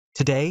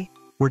Today,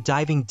 we're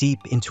diving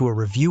deep into a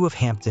review of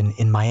Hampton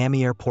in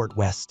Miami Airport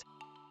West,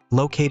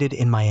 located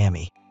in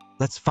Miami.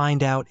 Let's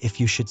find out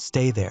if you should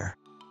stay there.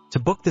 To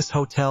book this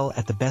hotel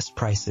at the best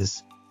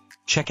prices,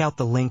 check out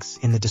the links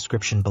in the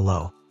description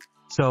below.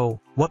 So,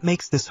 what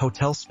makes this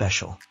hotel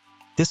special?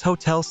 This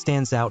hotel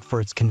stands out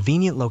for its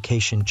convenient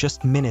location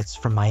just minutes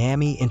from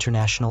Miami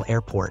International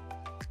Airport,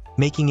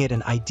 making it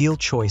an ideal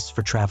choice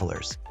for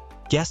travelers.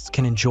 Guests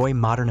can enjoy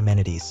modern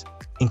amenities,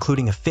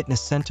 including a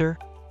fitness center,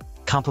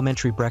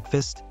 complimentary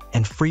breakfast,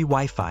 and free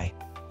Wi-Fi,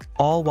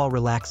 all while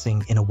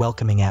relaxing in a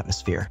welcoming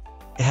atmosphere.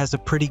 It has a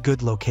pretty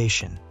good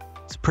location.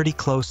 It's pretty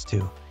close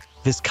to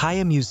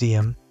Vizcaya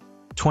Museum,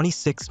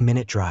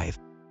 26-minute drive,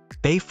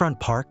 Bayfront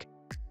Park,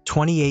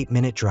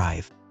 28-minute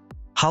drive,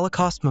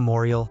 Holocaust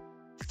Memorial,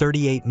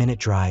 38-minute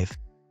drive,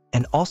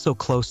 and also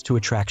close to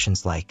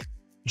attractions like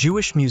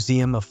Jewish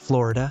Museum of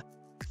Florida,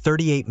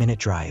 38-minute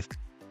drive,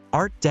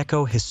 Art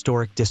Deco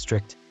Historic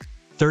District,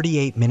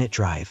 38-minute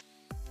drive,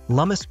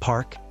 Lummis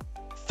Park,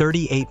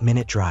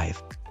 38-minute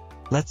drive.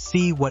 Let's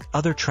see what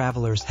other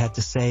travelers had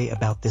to say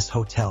about this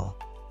hotel.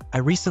 I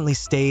recently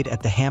stayed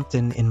at the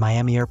Hampton in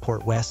Miami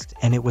Airport West,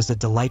 and it was a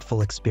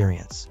delightful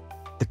experience.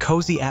 The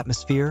cozy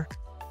atmosphere,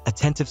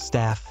 attentive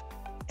staff,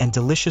 and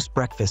delicious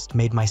breakfast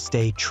made my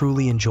stay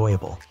truly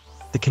enjoyable.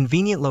 The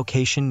convenient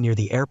location near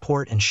the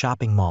airport and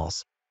shopping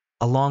malls,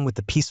 along with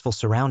the peaceful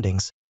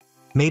surroundings,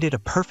 made it a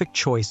perfect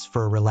choice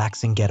for a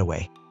relaxing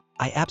getaway.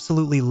 I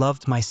absolutely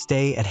loved my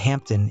stay at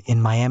Hampton in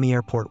Miami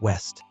Airport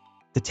West.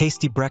 The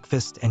tasty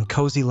breakfast and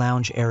cozy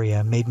lounge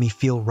area made me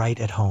feel right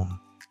at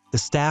home. The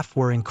staff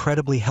were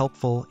incredibly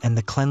helpful and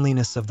the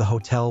cleanliness of the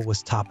hotel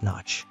was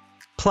top-notch.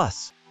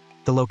 Plus,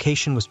 the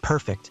location was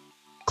perfect,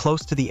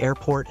 close to the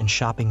airport and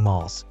shopping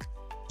malls,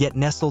 yet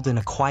nestled in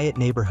a quiet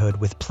neighborhood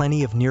with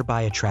plenty of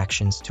nearby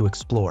attractions to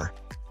explore.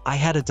 I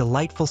had a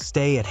delightful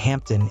stay at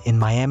Hampton in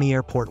Miami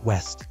Airport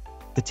West.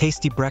 The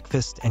tasty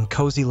breakfast and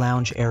cozy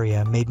lounge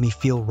area made me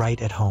feel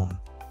right at home.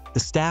 The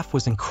staff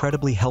was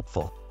incredibly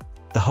helpful.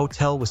 The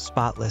hotel was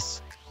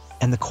spotless,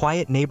 and the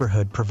quiet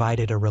neighborhood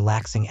provided a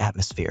relaxing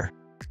atmosphere.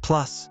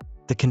 Plus,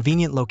 the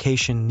convenient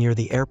location near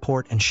the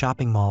airport and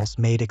shopping malls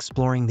made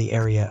exploring the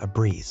area a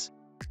breeze.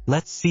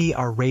 Let's see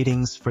our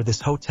ratings for this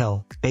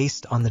hotel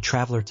based on the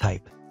traveler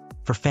type.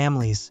 For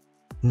families,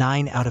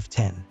 9 out of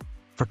 10.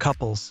 For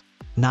couples,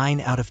 9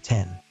 out of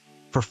 10.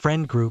 For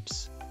friend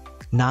groups,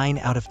 9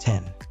 out of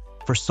 10.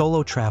 For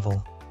solo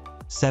travel,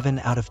 7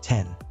 out of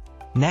 10.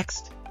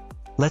 Next,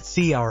 let's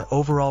see our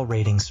overall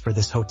ratings for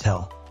this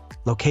hotel.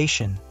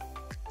 Location,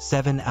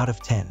 7 out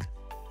of 10.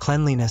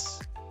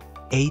 Cleanliness,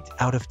 8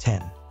 out of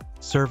 10.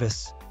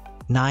 Service,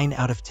 9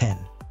 out of 10.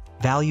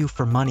 Value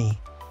for money,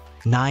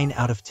 9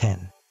 out of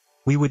 10.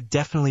 We would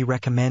definitely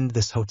recommend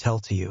this hotel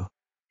to you.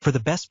 For the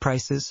best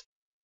prices,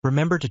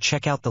 remember to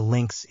check out the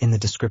links in the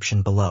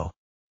description below.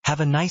 Have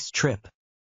a nice trip.